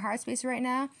that's in their heart space right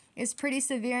now is pretty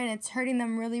severe, and it's hurting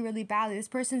them really, really badly. This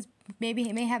person's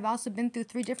may have also been through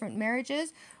 3 different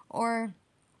marriages or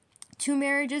 2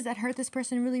 marriages that hurt this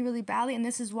person really, really badly, and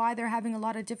this is why they're having a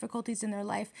lot of difficulties in their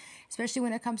life, especially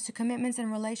when it comes to commitments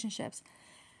and relationships.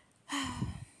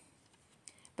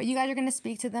 But you guys are going to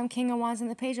speak to them, King of Wands and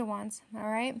the Page of Wands, all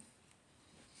right?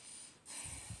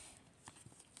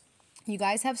 You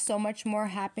guys have so much more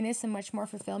happiness and much more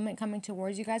fulfillment coming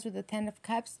towards you guys with the 10 of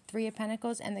Cups, 3 of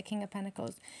Pentacles, and the King of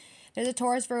Pentacles. There's a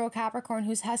Taurus, Virgo, Capricorn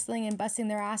who's hustling and busting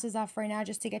their asses off right now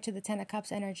just to get to the 10 of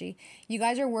Cups energy. You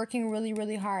guys are working really,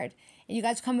 really hard. And you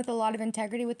guys come with a lot of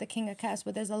integrity with the King of Cups,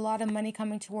 but there's a lot of money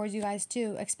coming towards you guys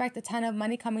too. Expect a ton of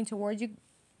money coming towards you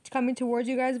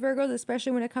guys, Virgos,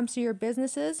 especially when it comes to your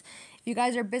businesses. If you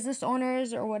guys are business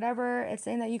owners or whatever, it's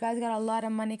saying that you guys got a lot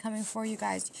of money coming for you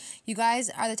guys. You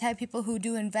guys are the type of people who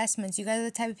do investments. You guys are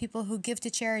the type of people who give to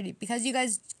charity. Because you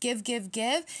guys give,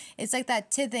 it's like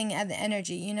that tithing of the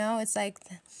energy, you know? It's like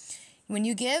when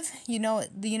you give, you know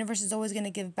the universe is always going to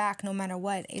give back no matter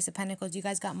what. Ace of Pentacles, you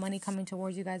guys got money coming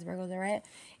towards you guys, Virgos, all right?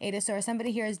 8 of Swords.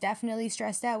 Somebody here is definitely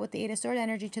stressed out with the 8 of Swords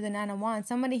energy to the 9 of Wands.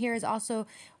 Somebody here is also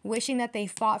wishing that they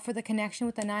fought for the connection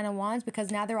with the 9 of Wands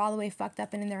because now they're all the way fucked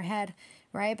up and in their head,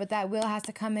 right? But that will has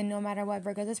to come in no matter what,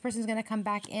 Virgos. This person's going to come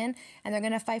back in and they're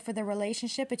going to fight for the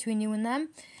relationship between you and them.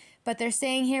 But they're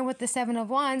saying here with the 7 of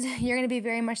Wands, you're going to be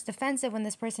very much defensive when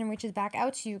this person reaches back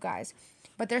out to you guys.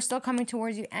 But they're still coming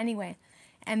towards you anyway.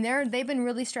 And they've been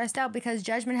really stressed out because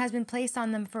judgment has been placed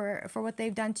on them for what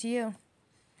they've done to you.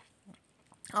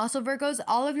 Also, Virgos,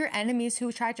 all of your enemies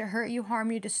who tried to hurt you,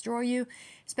 harm you, destroy you,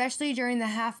 especially during the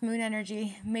half moon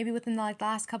energy, maybe within the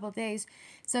last couple of days,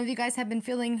 some of you guys have been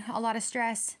feeling a lot of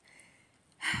stress.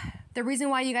 The reason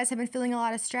why you guys have been feeling a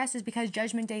lot of stress is because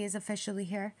Judgment Day is officially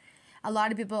here. A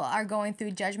lot of people are going through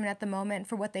judgment at the moment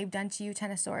for what they've done to you, 10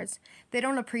 of Swords. They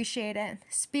don't appreciate it.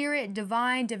 Spirit,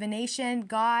 divine, divination,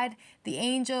 God, the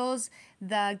angels,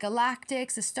 the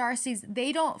galactics, the starseeds,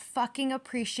 they don't fucking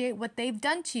appreciate what they've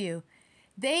done to you.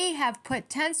 They have put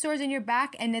 10 swords in your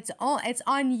back, and it's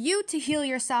on you to heal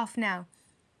yourself now.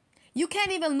 You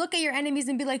can't even look at your enemies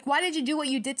and be like, why did you do what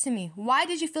you did to me? Why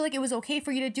did you feel like it was okay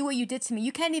for you to do what you did to me?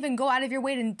 You can't even go out of your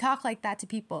way to talk like that to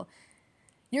people.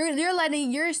 You're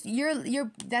letting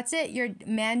that's it. You're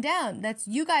man down. That's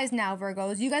you guys now,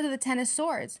 Virgos. You guys are the 10 of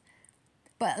Swords.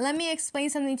 But let me explain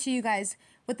something to you guys.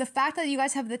 With the fact that you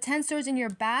guys have the 10 swords in your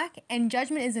back and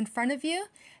judgment is in front of you,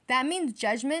 that means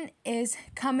judgment is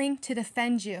coming to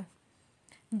defend you.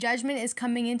 Judgment is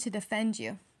coming in to defend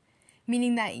you.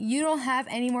 Meaning that you don't have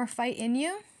any more fight in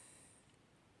you.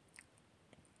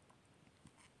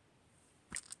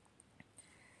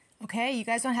 Okay, you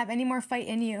guys don't have any more fight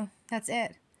in you. That's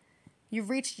it. You've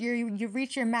reached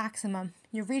your maximum.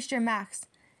 You've reached your max.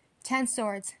 10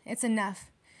 swords. It's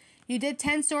enough. You did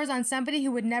 10 swords on somebody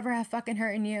who would never have fucking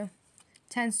hurting you.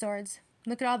 10 swords.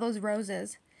 Look at all those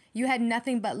roses. You had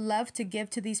nothing but love to give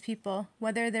to these people.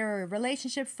 Whether they're a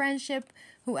relationship, friendship,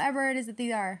 whoever it is that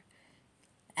they are.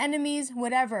 Enemies,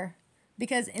 whatever.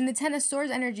 Because in the 10 of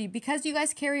Swords energy, because you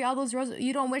guys carry all those roses,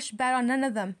 you don't wish bad on none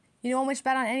of them. You don't wish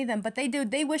bad on any of them. But they do.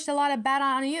 They wished a lot of bad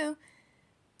on you.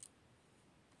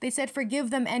 They said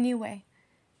forgive them anyway.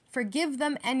 Forgive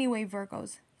them anyway,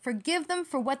 Virgos. Forgive them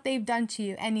for what they've done to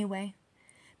you anyway.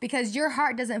 Because your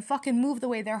heart doesn't fucking move the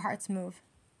way their hearts move.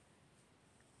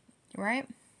 Right?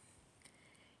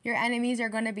 Your enemies are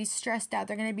going to be stressed out.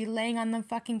 They're going to be laying on them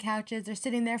fucking couches. They're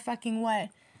sitting there fucking what?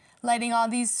 Lighting all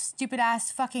these stupid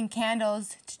ass fucking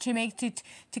candles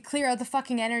to clear out the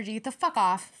fucking energy. The fuck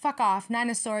off. Fuck off.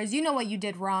 9 of Swords. You know what you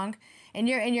did wrong. And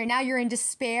you're in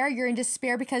despair. You're in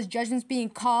despair because judgment's being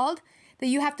called. That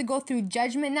you have to go through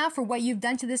judgment now for what you've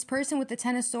done to this person with the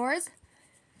 10 of Swords.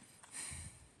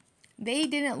 They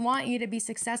didn't want you to be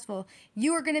successful.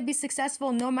 You are going to be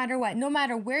successful no matter what. No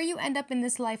matter where you end up in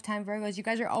this lifetime, Virgos, you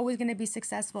guys are always going to be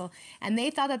successful. And they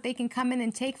thought that they can come in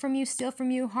and take from you, steal from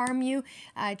you, harm you,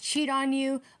 cheat on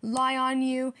you, lie on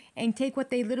you, and take what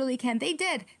they literally can. They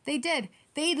did. They did.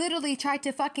 They literally tried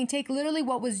to fucking take literally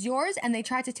what was yours, and they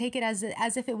tried to take it as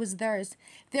if it was theirs.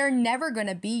 They're never going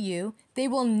to be you. They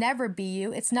will never be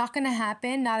you. It's not going to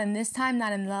happen. Not in this time,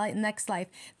 not in the next life.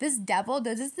 This devil,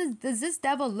 does this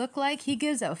devil look like he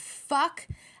gives a fuck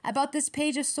about this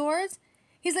Page of Swords?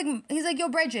 He's like, yo,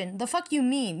 Bridget, the fuck you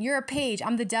mean? You're a page.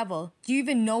 I'm the devil. Do you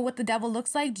even know what the devil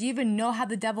looks like? Do you even know how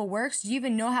the devil works? Do you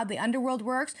even know how the underworld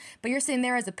works? But you're sitting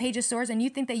there as a Page of Swords, and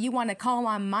you think that you want to call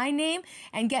on my name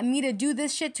and get me to do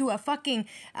this shit to a fucking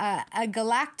a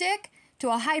galactic,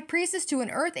 to a high priestess, to an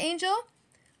earth angel?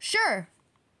 Sure.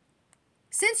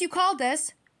 Since you called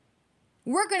us,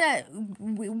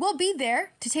 we'll be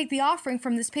there to take the offering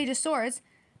from this Page of Swords,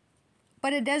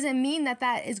 but it doesn't mean that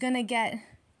that is gonna get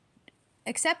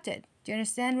accepted. Do you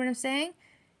understand what I'm saying?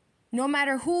 No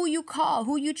matter who you call,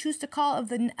 who you choose to call of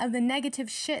the negative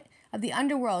shit, of the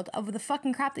underworld, of the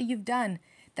fucking crap that you've done,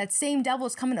 that same devil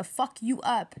is coming to fuck you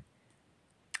up,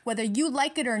 whether you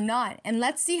like it or not. And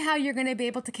let's see how you're going to be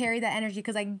able to carry that energy,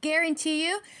 because I guarantee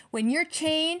you, when you're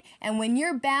chained and when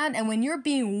you're bound and when you're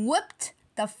being whooped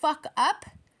the fuck up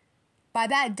by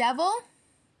that devil,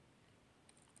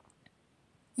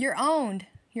 you're owned.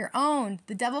 You're owned.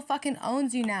 The devil fucking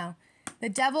owns you now. The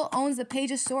devil owns the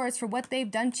Page of Swords for what they've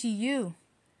done to you.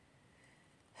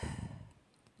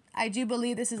 I do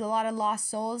believe this is a lot of lost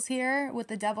souls here with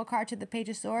the devil card to the Page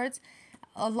of Swords.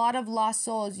 A lot of lost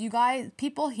souls. You guys,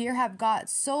 people here have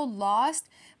got so lost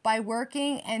by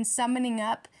working and summoning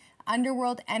up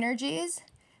underworld energies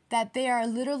that they are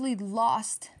literally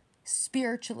lost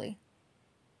spiritually.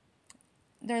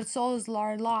 Their souls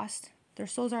are lost. Their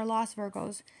souls are lost,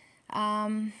 Virgos.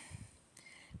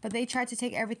 But they tried to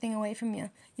take everything away from you.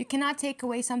 You cannot take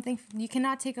away something. You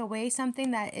cannot take away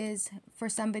something that is for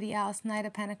somebody else. Knight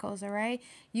of Pentacles, all right?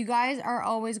 You guys are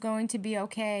always going to be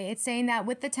okay. It's saying that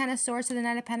with the Ten of Swords to the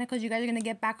Knight of Pentacles, you guys are going to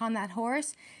get back on that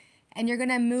horse, and you're going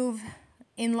to move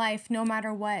in life no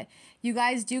matter what. You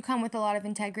guys do come with a lot of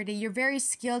integrity. You're very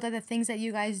skilled at the things that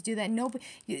you guys do that nobody...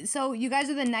 So you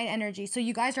guys are the Knight energy. So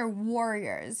you guys are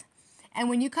warriors. And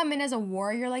when you come in as a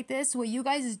warrior like this, what you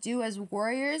guys do as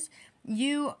warriors...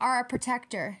 You are a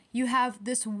protector. You have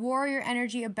this warrior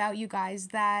energy about you guys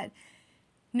that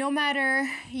no matter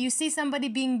you see somebody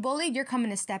being bullied, you're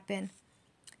coming to step in.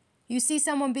 You see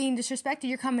someone being disrespected,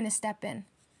 you're coming to step in.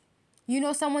 You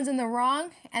know someone's in the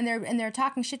wrong and they're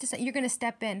talking shit to someone, you're going to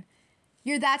step in.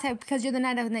 You're that type because you're the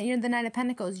Knight of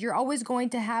Pentacles. You're always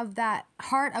going to have that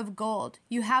heart of gold.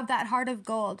 You have that heart of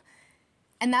gold.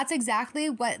 And that's exactly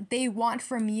what they want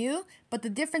from you. But the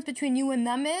difference between you and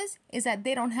them is that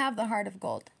they don't have the heart of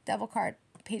gold. Devil card,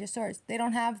 Page of Swords. They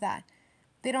don't have that.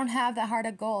 They don't have the heart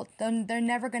of gold. They're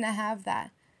never going to have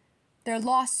that. They're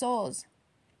lost souls.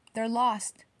 They're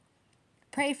lost.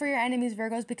 Pray for your enemies,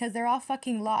 Virgos, because they're all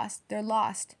fucking lost. They're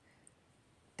lost.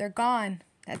 They're gone.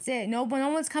 That's it. No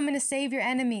one's coming to save your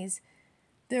enemies.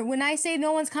 When I say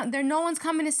no one's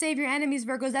coming to save your enemies,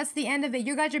 Virgos, that's the end of it.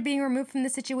 You guys are being removed from the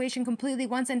situation completely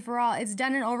once and for all. It's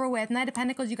done and over with. Knight of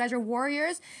Pentacles, you guys are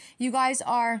warriors. You guys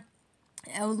are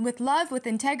with love, with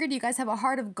integrity. You guys have a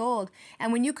heart of gold.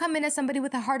 And when you come in as somebody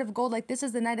with a heart of gold like this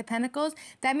is the Knight of Pentacles,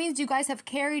 that means you guys have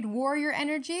carried warrior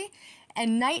energy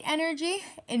and knight energy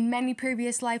in many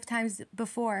previous lifetimes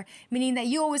before, meaning that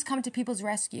you always come to people's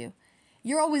rescue.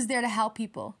 You're always there to help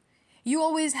people. You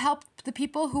always help the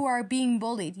people who are being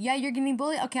bullied. Yeah, you're getting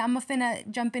bullied? Okay, I'm finna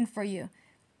jump in for you.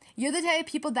 You're the type of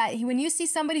people that when you see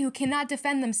somebody who cannot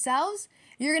defend themselves,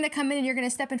 you're going to come in and you're going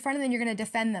to step in front of them and you're going to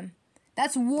defend them.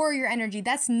 That's warrior energy.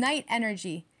 That's knight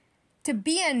energy. To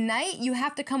be a knight, you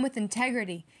have to come with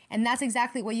integrity. And that's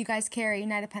exactly what you guys carry.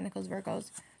 Knight of Pentacles,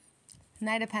 Virgos.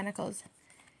 Knight of Pentacles.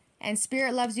 And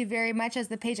Spirit loves you very much as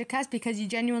the Page of Cups because you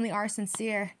genuinely are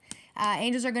sincere.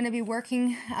 Angels are going to be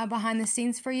working behind the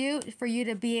scenes for you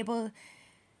to be able,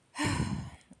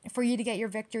 for you to get your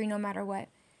victory no matter what.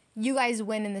 You guys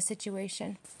win in this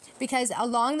situation. Because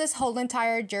along this whole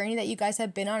entire journey that you guys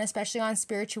have been on, especially on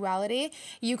spirituality,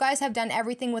 you guys have done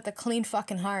everything with a clean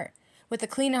fucking heart. With a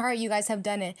clean heart, you guys have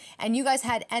done it. And you guys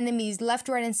had enemies left,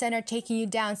 right, and center taking you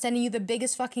down, sending you the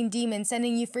biggest fucking demons,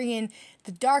 sending you freaking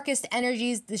the darkest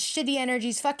energies, the shitty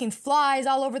energies, fucking flies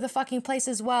all over the fucking place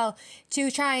as well, to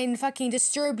try and fucking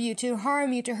disturb you, to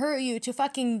harm you, to hurt you, to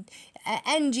fucking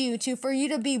end you, for you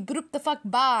to be broop the fuck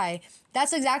by.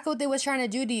 That's exactly what they was trying to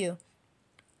do to you.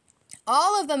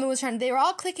 All of them they were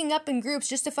all clicking up in groups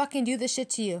just to fucking do this shit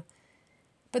to you.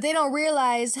 But they don't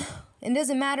realize, it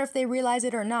doesn't matter if they realize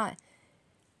it or not.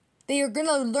 They are going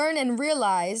to learn and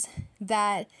realize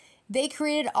that they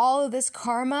created all of this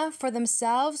karma for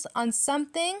themselves on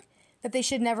something that they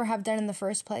should never have done in the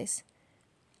first place.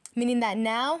 Meaning that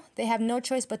now they have no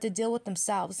choice but to deal with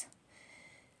themselves.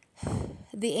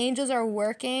 The angels are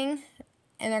working,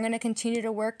 and they're going to continue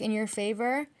to work in your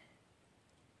favor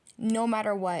no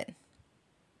matter what.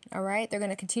 All right? They're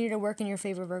going to continue to work in your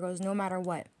favor, Virgos, no matter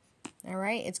what. All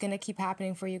right? It's going to keep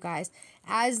happening for you guys.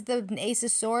 As the Ace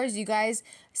of Swords, you guys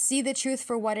see the truth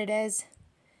for what it is.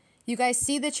 You guys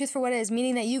see the truth for what it is,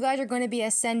 meaning that you guys are going to be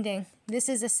ascending. This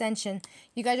is ascension.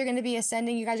 You guys are going to be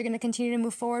ascending. You guys are going to continue to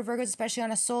move forward, Virgos, especially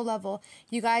on a soul level.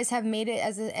 You guys have made it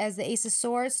as the Ace of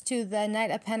Swords to the Knight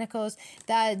of Pentacles.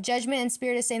 The Judgment and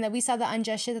Spirit is saying that we saw the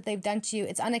unjust shit that they've done to you.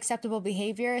 It's unacceptable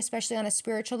behavior, especially on a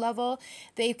spiritual level.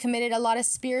 They've committed a lot of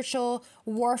spiritual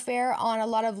warfare on a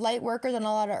lot of light workers, on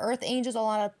a lot of earth angels, a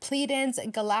lot of Pleiadians,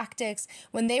 galactics,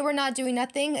 when they were not doing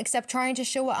nothing except trying to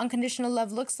show what unconditional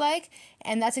love looks like.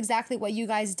 And that's exactly what you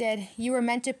guys did. You were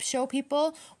meant to show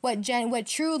people what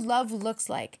true love looks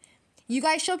like. You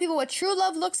guys showed people what true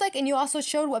love looks like, and you also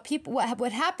showed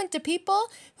what happened to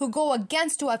people who go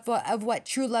against what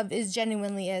true love is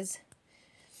genuinely is.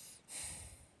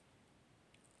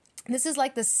 This is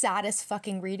like the saddest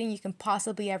fucking reading you can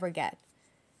possibly ever get.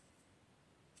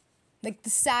 Like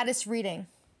the saddest reading.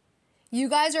 You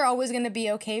guys are always going to be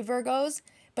okay, Virgos.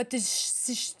 But to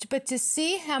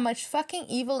see how much fucking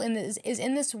evil is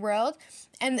in this world,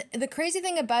 and the crazy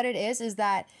thing about it is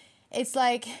that it's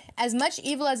like as much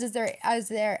evil as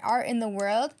there are in the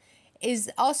world is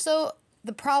also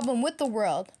the problem with the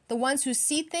world. The ones who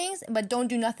see things but don't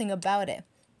do nothing about it.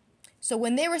 So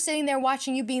when they were sitting there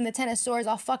watching you being the 10 of Swords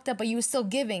all fucked up, but you were still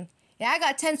giving. Yeah, I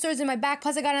got 10 swords in my back,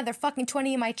 plus I got another fucking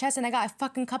 20 in my chest, and I got a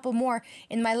fucking couple more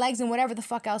in my legs and whatever the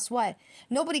fuck else what.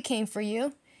 Nobody came for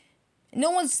you.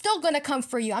 No one's still going to come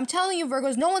for you. I'm telling you,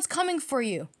 Virgos, no one's coming for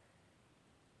you.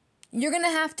 You're going to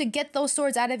have to get those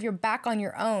swords out of your back on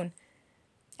your own.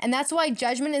 And that's why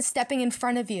Judgment is stepping in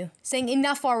front of you, saying,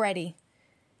 enough already.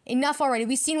 Enough already.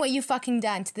 We've seen what you fucking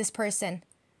done to this person.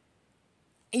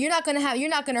 You're not going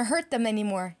to hurt them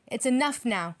anymore. It's enough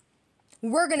now.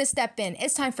 We're going to step in.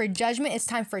 It's time for judgment. It's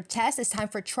time for tests. It's time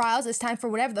for trials. It's time for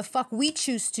whatever the fuck we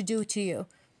choose to do to you.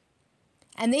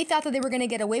 And they thought that they were going to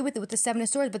get away with it with the 7 of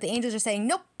Swords, but the angels are saying,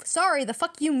 nope, sorry, the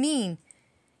fuck you mean?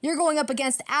 You're going up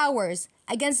against ours,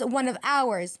 against one of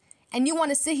ours, and you want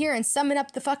to sit here and summon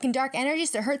up the fucking dark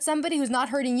energies to hurt somebody who's not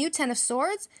hurting you, 10 of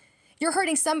Swords? You're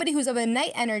hurting somebody who's of a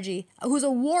knight energy, who's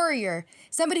a warrior,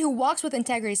 somebody who walks with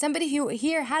integrity, somebody who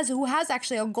has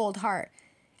actually a gold heart.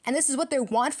 And this is what they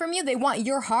want from you. They want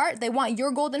your heart. They want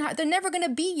your golden heart. They're never going to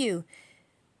be you.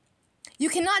 You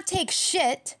cannot take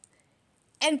shit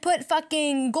and put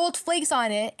fucking gold flakes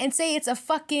on it and say it's a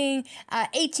fucking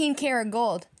 18 karat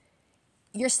gold.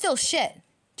 You're still shit.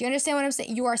 Do you understand what I'm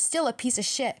saying? You are still a piece of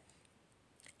shit.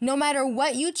 No matter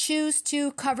what you choose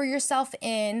to cover yourself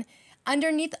in,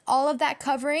 underneath all of that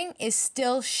covering is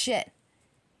still shit.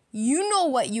 You know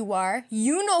what you are.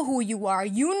 You know who you are.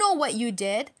 You know what you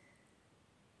did.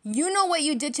 You know what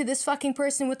you did to this fucking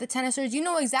person with the 10 of Swords. You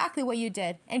know exactly what you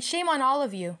did. And shame on all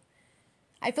of you.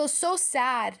 I feel so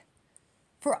sad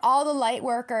for all the light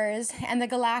workers and the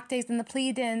galactics and the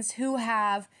Pleiadians who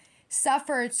have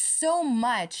suffered so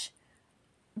much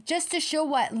just to show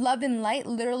what love and light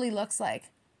literally looks like.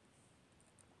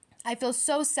 I feel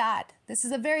so sad. This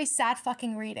is a very sad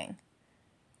fucking reading.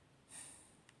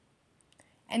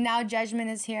 And now Judgment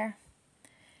is here.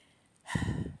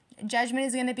 Judgment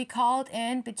is going to be called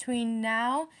in between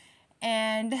now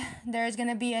and there's going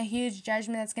to be a huge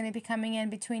judgment that's going to be coming in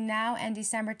between now and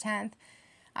December 10th.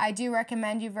 I do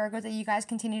recommend you, Virgos, that you guys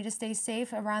continue to stay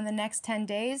safe around the next 10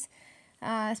 days,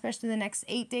 especially the next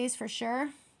 8 days for sure.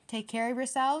 Take care of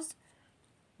yourselves.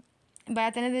 But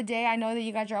at the end of the day, I know that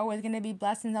you guys are always going to be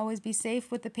blessed and always be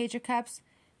safe with the Page of Cups,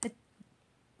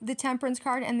 the Temperance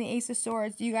card, and the Ace of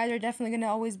Swords. You guys are definitely going to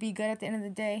always be good at the end of the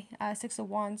day. 6 of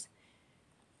Wands.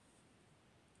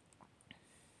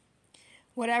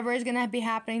 Whatever is going to be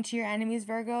happening to your enemies,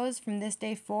 Virgos, from this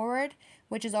day forward,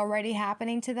 which is already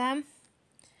happening to them,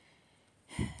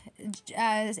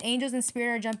 angels and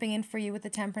spirit are jumping in for you with the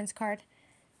Temperance card.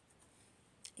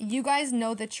 You guys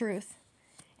know the truth.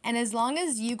 And as long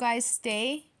as you guys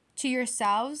stay to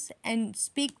yourselves and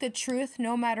speak the truth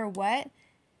no matter what,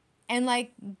 and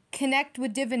like connect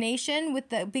with divination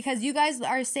because you guys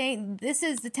are saying, this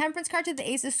is the Temperance card to the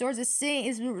Ace of Swords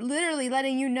is literally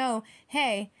letting you know,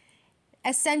 hey,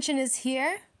 ascension is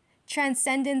here,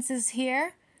 transcendence is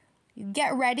here.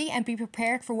 Get ready and be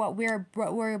prepared for what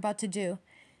we're about to do.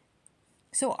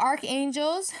 So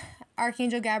archangels,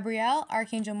 Archangel Gabriel,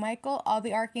 Archangel Michael, all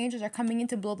the archangels are coming in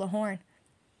to blow the horn.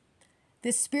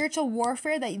 This spiritual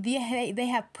warfare that they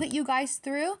have put you guys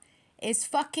through is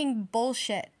fucking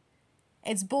bullshit.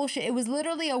 It's bullshit. It was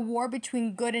literally a war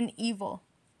between good and evil.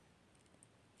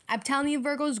 I'm telling you,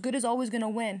 Virgos, good is always going to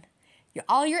win.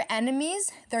 All your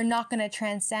enemies, they're not going to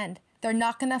transcend. They're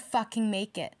not going to fucking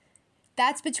make it.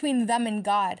 That's between them and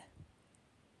God.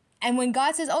 And when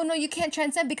God says, oh no, you can't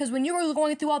transcend because when you were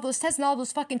going through all those tests and all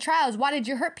those fucking trials, why did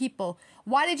you hurt people?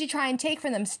 Why did you try and take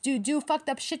from them? Do fucked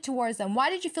up shit towards them? Why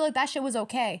did you feel like that shit was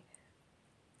okay?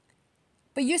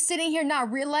 But you're sitting here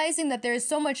not realizing that there is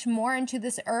so much more into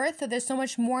this earth, that there's so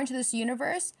much more into this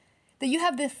universe, that you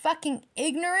have the fucking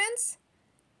ignorance.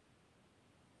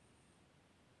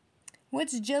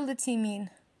 What's agility mean?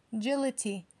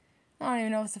 Agility. I don't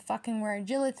even know if it's a fucking word.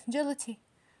 Agility.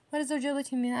 What does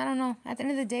agility mean? I don't know. At the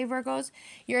end of the day, Virgos,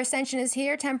 your ascension is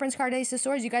here. Temperance card, Ace of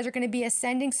Swords. You guys are going to be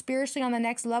ascending spiritually on the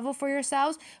next level for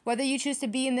yourselves. Whether you choose to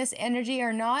be in this energy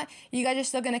or not, you guys are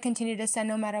still going to continue to ascend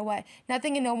no matter what.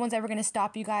 Nothing and no one's ever going to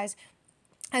stop you guys.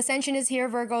 Ascension is here,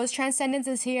 Virgos. Transcendence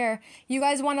is here. You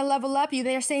guys want to level up.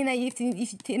 They're saying that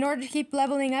in order to keep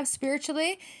leveling up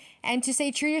spiritually and to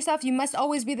stay true to yourself, you must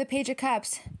always be the Page of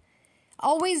Cups.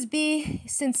 Always be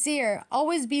sincere.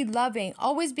 Always be loving.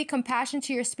 Always be compassionate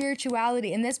to your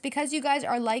spirituality. And this, because you guys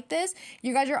are like this,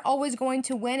 you guys are always going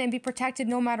to win and be protected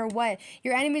no matter what.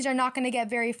 Your enemies are not going to get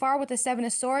very far with the Seven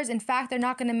of Swords. In fact, they're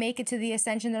not going to make it to the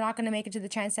ascension. They're not going to make it to the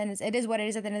transcendence. It is what it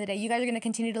is at the end of the day. You guys are going to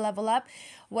continue to level up.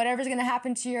 Whatever's going to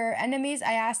happen to your enemies,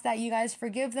 I ask that you guys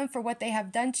forgive them for what they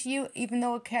have done to you, even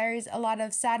though it carries a lot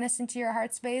of sadness into your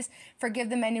heart space. Forgive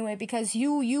them anyway, because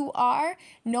you are,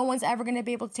 no one's ever going to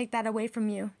be able to take that away from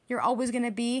you. You're always going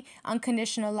to be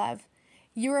unconditional love.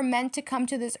 You were meant to come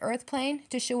to this earth plane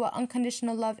to show what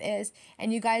unconditional love is,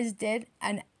 and you guys did,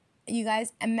 and you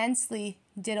guys immensely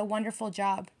did a wonderful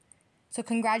job. So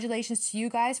congratulations to you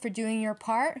guys for doing your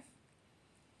part,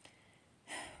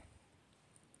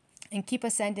 and keep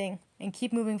ascending and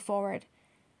keep moving forward.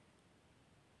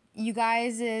 You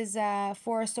guys is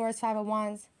Four of Swords, Five of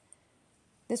Wands.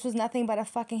 This was nothing but a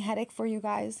fucking headache for you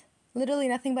guys. Literally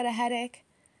nothing but a headache.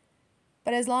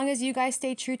 But as long as you guys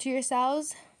stay true to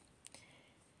yourselves,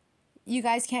 you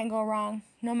guys can't go wrong,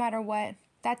 no matter what.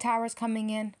 That tower's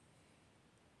coming in.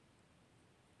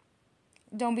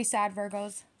 Don't be sad,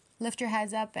 Virgos. Lift your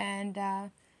heads up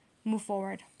and move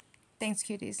forward. Thanks,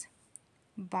 cuties.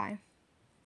 Bye.